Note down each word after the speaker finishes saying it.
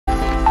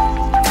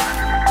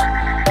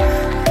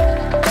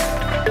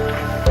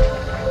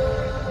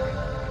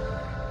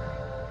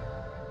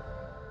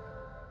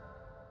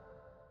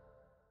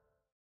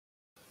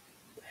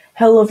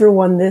Hello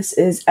everyone, this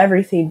is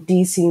Everything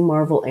DC,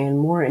 Marvel, and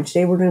more, and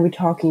today we're going to be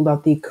talking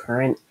about the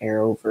current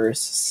Arrowverse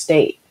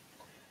state.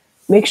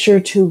 Make sure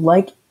to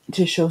like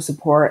to show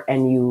support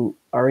and you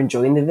are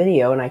enjoying the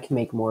video, and I can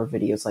make more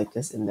videos like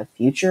this in the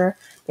future.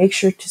 Make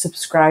sure to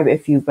subscribe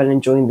if you've been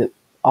enjoying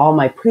all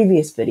my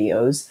previous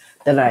videos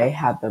that I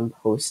have been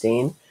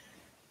posting.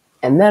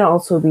 And then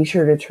also be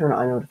sure to turn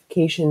on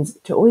notifications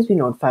to always be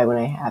notified when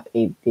I have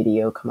a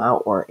video come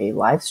out or a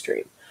live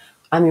stream.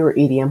 I'm your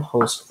EDM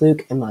host,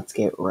 Luke, and let's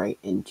get right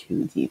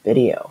into the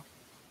video.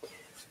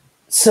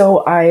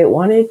 So I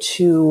wanted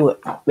to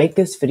make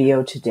this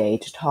video today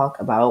to talk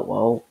about,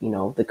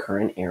 the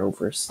current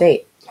Arrowverse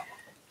state.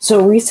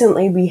 So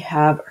recently we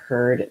have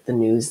heard the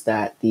news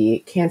that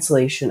the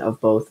cancellation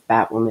of both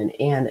Batwoman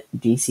and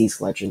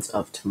DC's Legends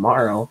of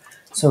Tomorrow.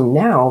 So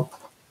now,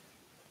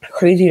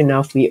 crazy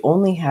enough, we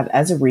only have,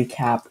 as a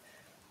recap,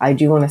 I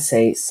do want to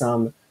say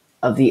some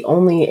of the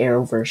only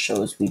Arrowverse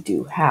shows we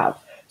do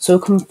have. So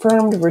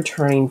confirmed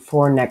returning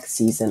for next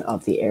season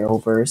of the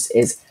Arrowverse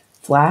is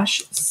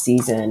Flash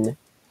Season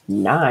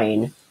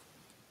 9,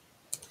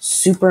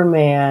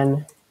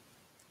 Superman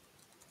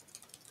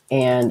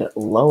and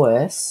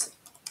Lois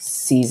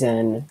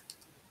Season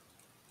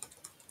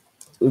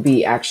would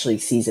be actually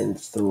Season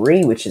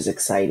 3, which is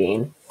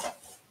exciting.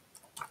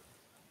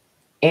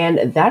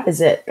 And that is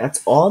it.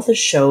 That's all the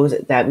shows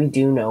that we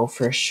do know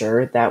for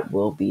sure that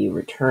will be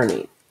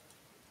returning.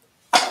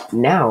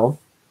 Now,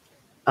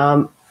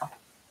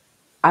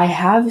 I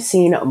have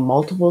seen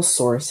multiple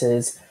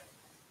sources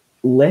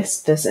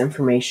list this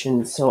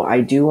information, so I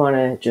do want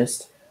to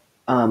just,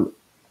 and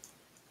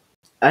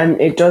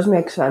it does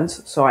make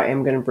sense, so I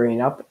am going to bring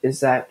it up, is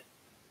that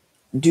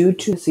due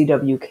to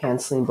CW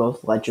canceling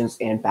both Legends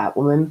and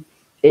Batwoman,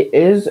 it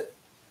is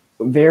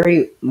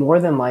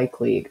more than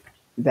likely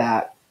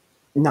that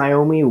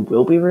Naomi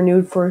will be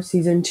renewed for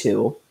Season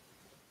 2,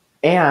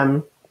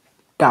 and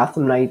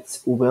Gotham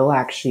Knights will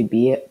actually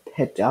be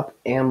picked up,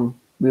 and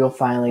we will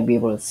finally be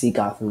able to see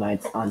Gotham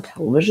Knights on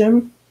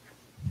television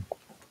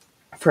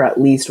for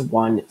at least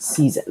one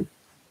season.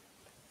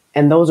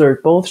 And those are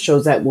both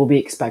shows that will be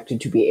expected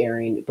to be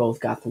airing,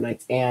 both Gotham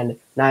Knights and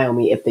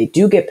Naomi. If they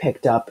do get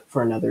picked up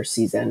for another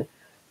season,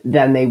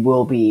 then they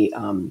will be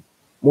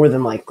more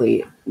than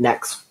likely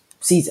next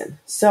season.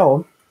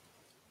 So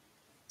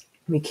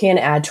we can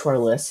add to our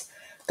list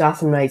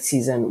Gotham Knights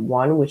Season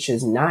 1, which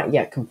is not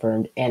yet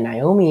confirmed, and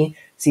Naomi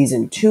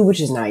Season 2, which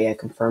is not yet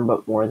confirmed,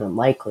 but more than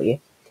likely.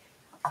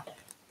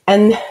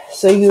 And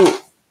so you,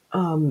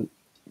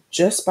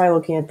 just by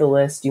looking at the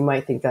list, you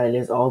might think that it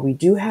is all. We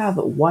do have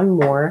one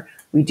more.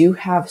 We do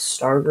have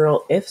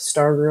Stargirl. If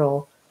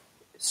Stargirl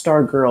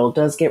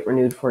does get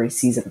renewed for a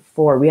Season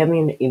 4, we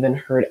haven't even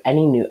heard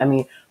any news. I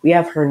mean, we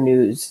have heard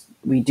news.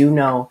 We do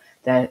know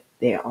that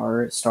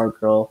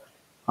Stargirl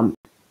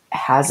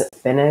has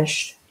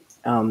finished.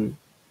 They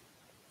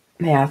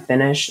have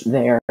finished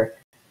their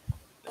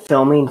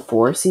filming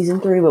for Season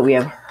 3, but we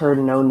have heard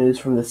no news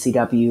from the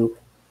CW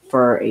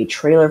for a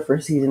trailer for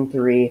Season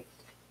 3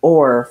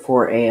 or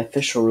for a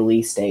official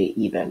release date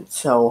even.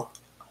 So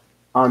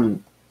we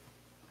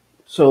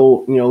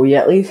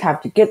at least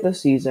have to get the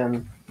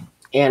season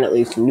and at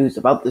least news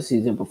about the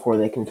season before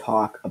they can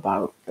talk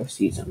about a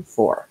Season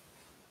 4.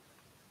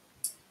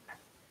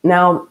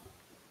 Now,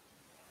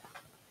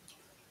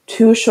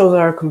 2 shows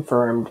are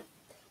confirmed,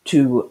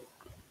 to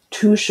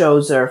 2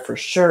 shows that are for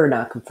sure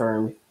not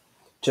confirmed,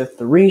 to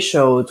 3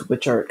 shows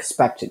which are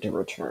expected to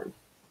return.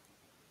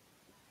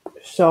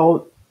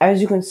 So, as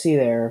you can see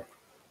there,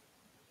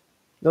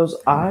 those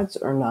odds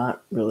are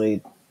not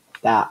really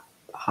that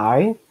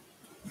high.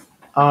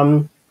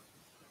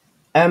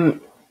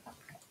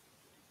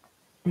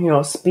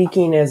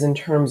 Speaking as in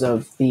terms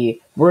of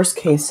the worst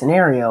case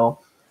scenario,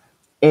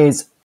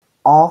 is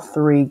all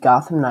 3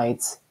 Gotham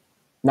Knights,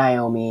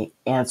 Naomi,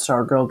 and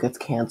Stargirl gets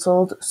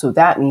canceled. So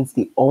that means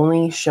the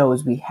only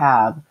shows we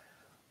have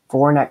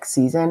for next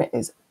season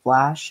is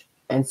Flash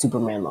and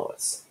Superman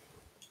Lois.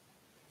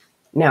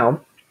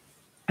 Now,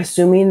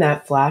 assuming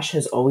that Flash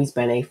has always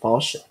been a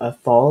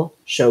fall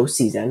show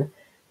season,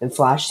 then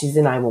Flash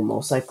Season 9 will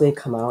most likely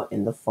come out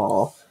in the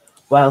fall,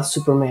 while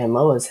Superman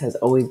Lois has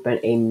always been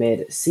a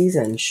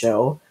mid-season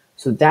show,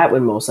 so that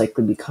would most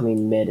likely be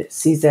coming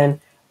mid-season,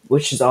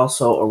 which is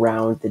also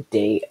around the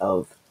date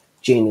of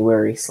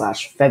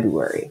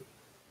January/February.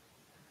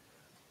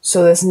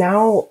 So this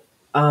now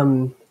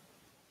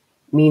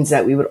means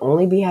that we would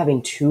only be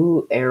having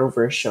 2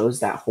 Arrowverse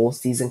shows that whole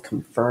season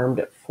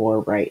confirmed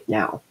for right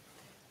now.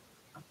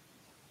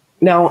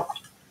 Now,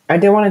 I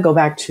did want to go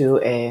back to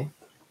a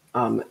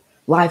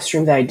live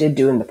stream that I did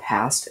do in the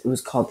past. It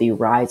was called The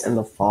Rise and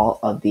the Fall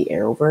of the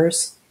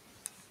Arrowverse.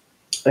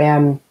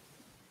 And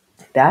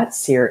that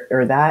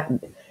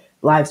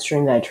live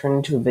stream that I turned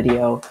into a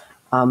video,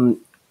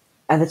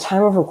 at the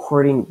time of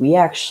recording, we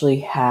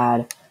actually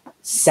had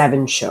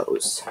 7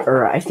 shows,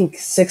 or I think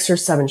 6 or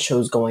 7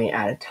 shows going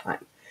at a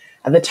time.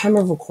 At the time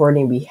of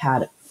recording, we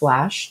had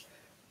Flash,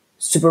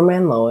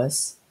 Superman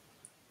Lois,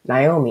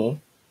 Naomi,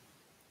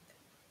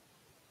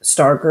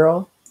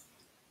 Stargirl,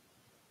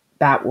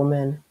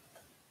 Batwoman,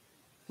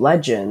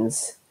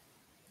 Legends,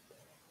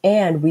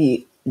 and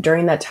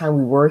during that time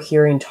we were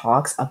hearing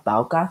talks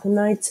about Gotham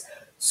Knights.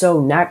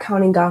 So not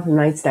counting Gotham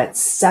Knights, that's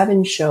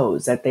 7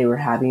 shows that they were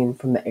having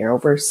from the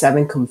Arrowverse,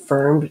 7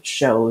 confirmed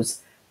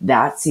shows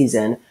that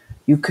season.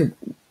 You could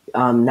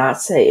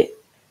not say,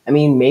 I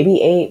mean,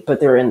 maybe 8, but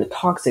they're in the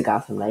talks of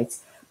Gotham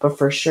Knights. But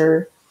for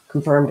sure,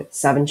 confirmed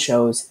 7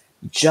 shows.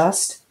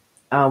 Just,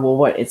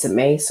 it's in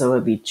May, so it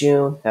would be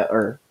June,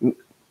 or it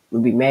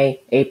would be May,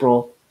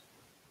 April,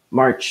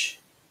 March,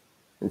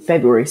 and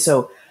February.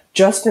 So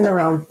just in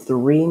around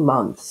 3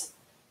 months,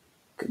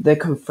 the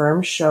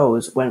confirmed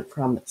shows went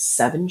from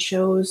 7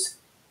 shows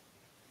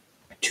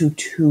to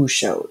 2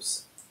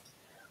 shows,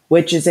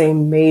 which is a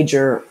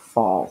major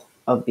fall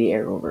of the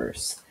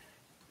Arrowverse.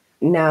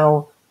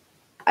 Now,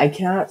 I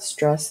cannot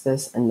stress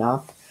this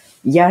enough.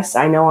 Yes,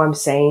 I know I'm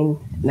saying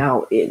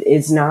now it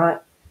is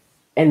not,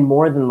 and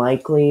more than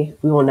likely,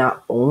 we will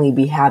not only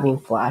be having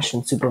Flash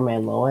and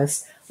Superman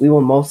Lois, we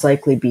will most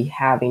likely be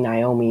having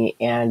Naomi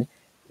and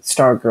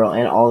Stargirl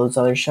and all those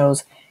other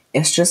shows.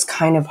 It's just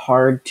kind of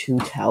hard to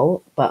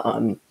tell, but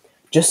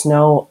just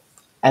know,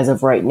 as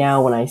of right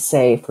now, when I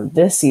say for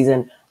this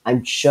season,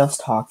 I'm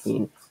just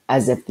talking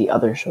as if the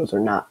other shows are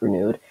not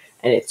renewed,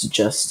 and it's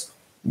just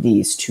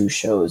these 2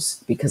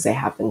 shows because they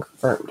have been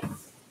confirmed.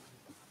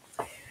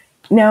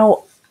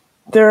 Now,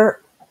 there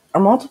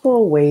are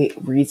multiple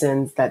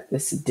reasons that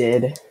this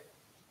did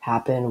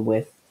happen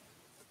with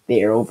the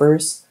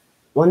Arrowverse.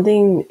 One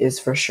thing is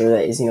for sure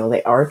that is,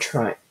 they are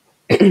trying,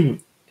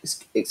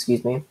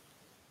 excuse me,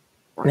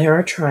 they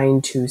are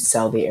trying to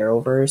sell the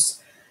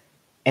Arrowverse,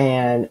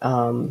 and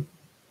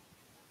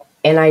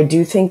I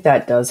do think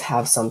that does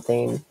have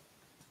something,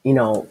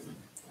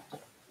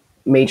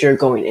 major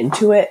going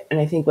into it. And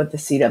I think what the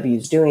CW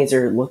is doing is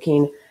they're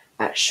looking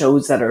at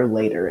shows that are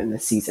later in the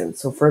season.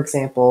 So, for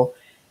example,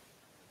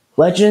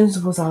 Legends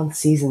was on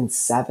season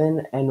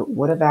 7 and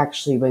would have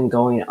actually been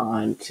going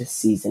on to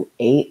season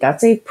 8.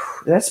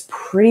 That's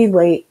pretty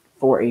late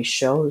for a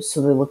show.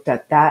 So they looked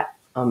at that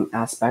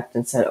aspect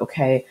and said,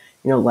 okay,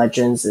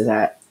 Legends is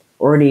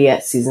already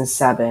at season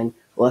 7.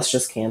 Let's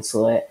just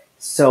cancel it.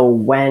 So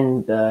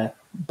when the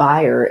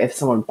buyer, if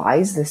someone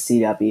buys the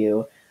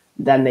CW,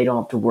 then they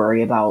don't have to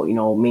worry about,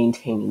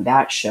 maintaining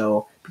that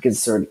show because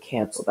it's already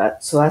canceled.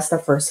 So that's the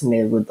first thing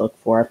they would look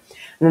for. And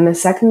then the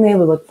second thing they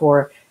would look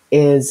for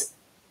is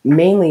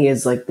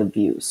like the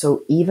views.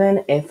 So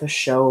even if a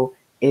show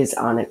is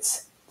on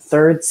its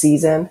 3rd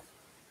season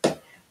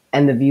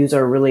and the views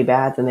are really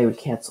bad, then they would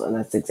cancel it. And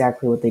that's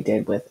exactly what they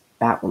did with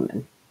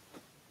Batwoman.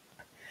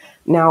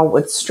 Now,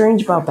 what's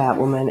strange about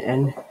Batwoman,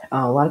 and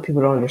a lot of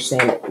people don't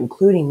understand,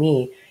 including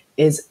me,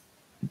 is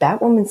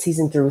Batwoman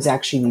season 3 was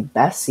actually the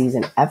best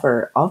season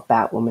ever of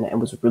Batwoman and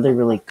was really,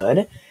 really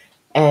good.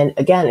 And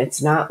again,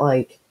 it's not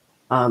like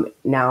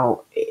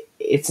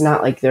it's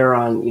not like they're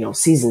on,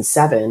 season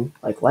 7,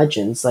 like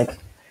Legends. Like,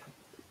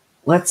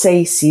 let's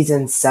say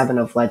season 7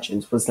 of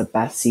Legends was the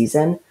best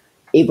season.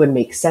 It would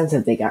make sense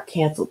if they got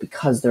canceled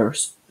because they're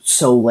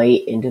so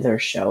late into their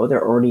show.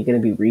 They're already going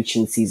to be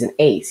reaching season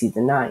 8,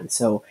 season 9.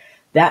 So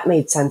that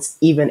made sense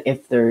even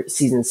if they're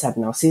season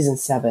 7. Now, season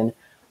 7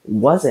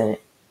 wasn't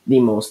the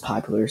most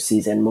popular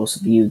season, most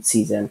viewed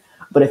season.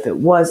 But if it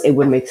was, it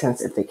would make sense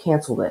if they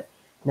canceled it.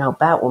 Now,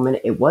 Batwoman,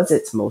 it was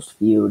its most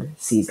viewed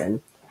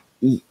season.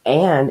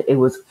 And it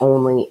was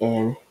only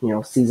in,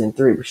 season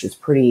 3, which is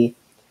pretty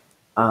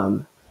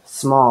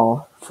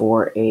small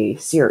for a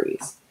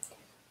series.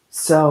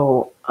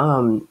 So,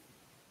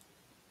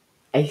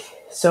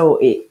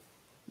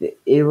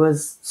 it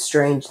was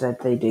strange that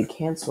they did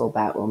cancel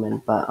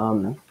Batwoman,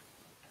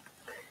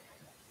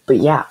 but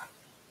yeah.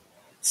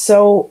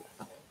 So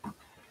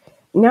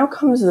now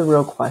comes the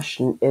real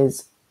question: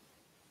 is,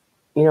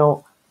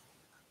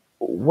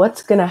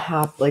 what's gonna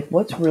happen? Like,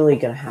 what's really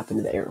gonna happen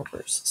to the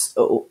Arrowverse?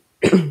 So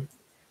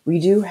we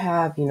do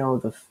have,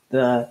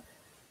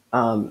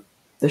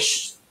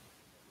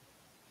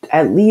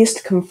 at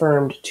least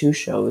confirmed 2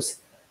 shows,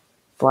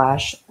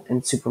 Flash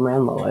and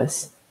Superman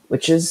Lois,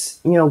 which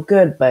is,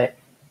 good, but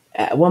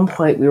at one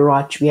point we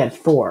had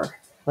 4.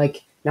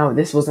 Like, no,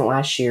 this wasn't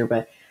last year,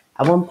 but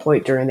at one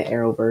point during the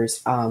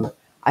Arrowverse,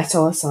 I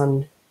saw this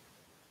on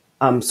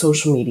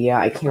social media.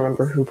 I can't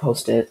remember who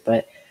posted it,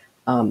 but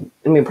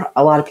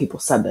a lot of people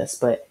said this,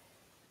 but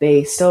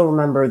they still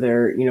remember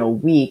their,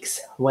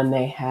 weeks when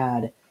they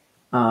had,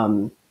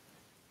 I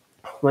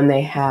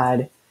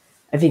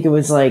think it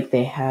was like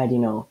they had,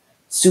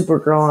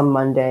 Supergirl on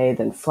Monday,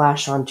 then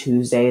Flash on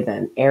Tuesday,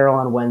 then Arrow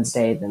on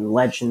Wednesday, then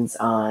Legends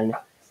on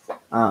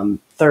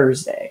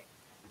Thursday.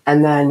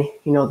 And then,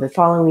 the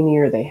following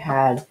year they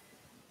had,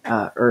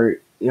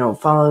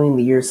 following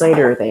the years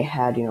later, they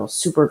had,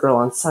 Supergirl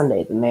on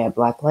Sunday, then they had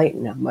Black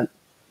Lightning on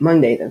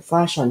Monday, then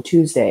Flash on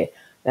Tuesday,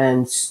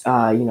 then,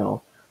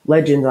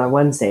 Legends on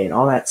Wednesday and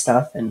all that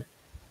stuff. And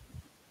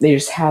they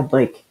just had,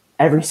 like,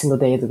 every single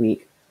day of the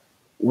week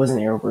was an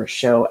Arrowverse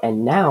show.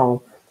 And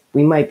now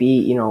we might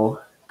be,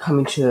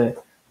 coming to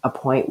a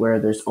point where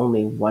there's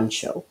only one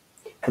show.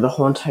 For the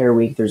whole entire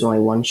week, there's only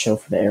one show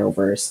for the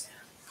Arrowverse,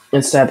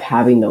 instead of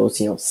having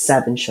those,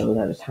 7 shows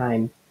at a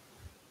time.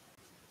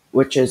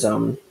 which is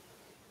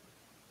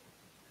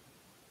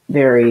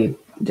very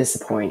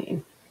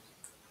disappointing.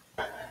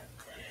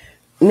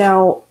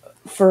 Now,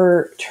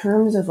 for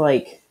terms of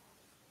like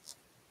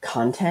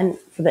content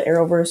for the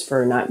Arrowverse,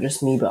 for not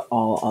just me but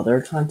all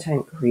other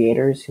content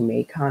creators who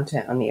make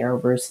content on the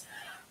Arrowverse,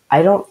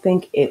 I don't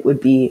think it would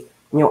be,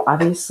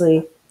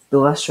 obviously the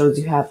less shows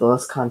you have, the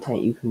less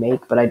content you can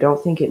make, but I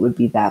don't think it would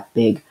be that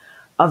big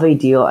of a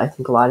deal. I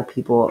think a lot of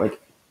people, like,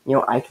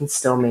 I can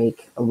still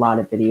make a lot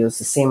of videos,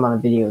 the same amount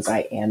of videos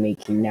I am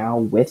making now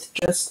with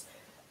just,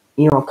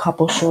 a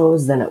couple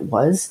shows than it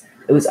was.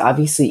 It was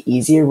obviously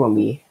easier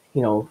when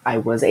I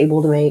was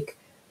able to make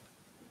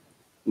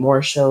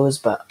more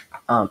shows,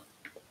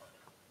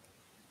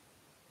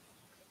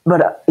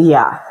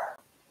 yeah.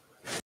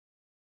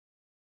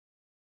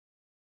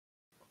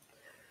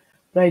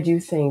 But I do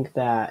think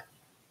that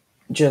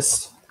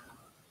just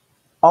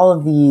all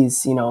of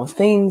these,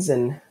 things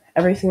and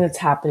everything that's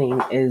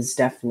happening is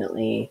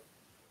definitely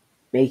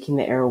making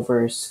the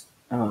Arrowverse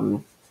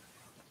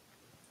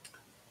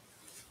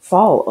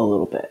fall a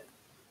little bit.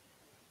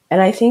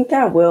 And I think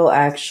that will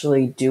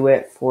actually do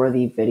it for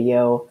the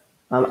video.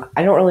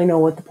 I don't really know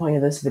what the point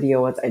of this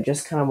video was. I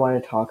just kind of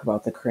want to talk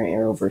about the current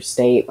Arrowverse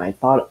state, my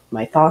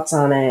thoughts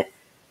on it,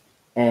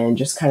 and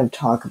just kind of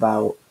talk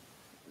about,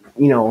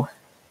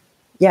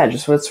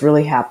 just what's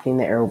really happening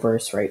in the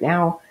Arrowverse right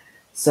now.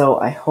 So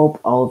I hope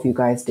all of you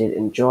guys did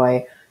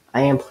enjoy.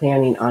 I am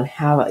planning on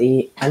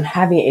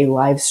having a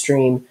live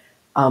stream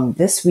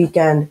this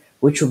weekend,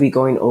 which will be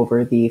going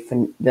over the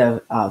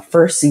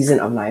first season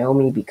of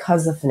Naomi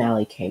because the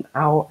finale came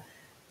out.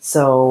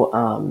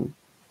 So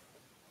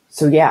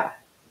yeah.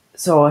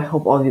 So I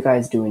hope all of you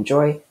guys do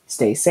enjoy.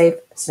 Stay safe,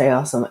 stay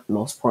awesome, and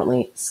most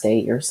importantly, stay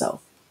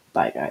yourself.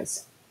 Bye,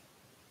 guys.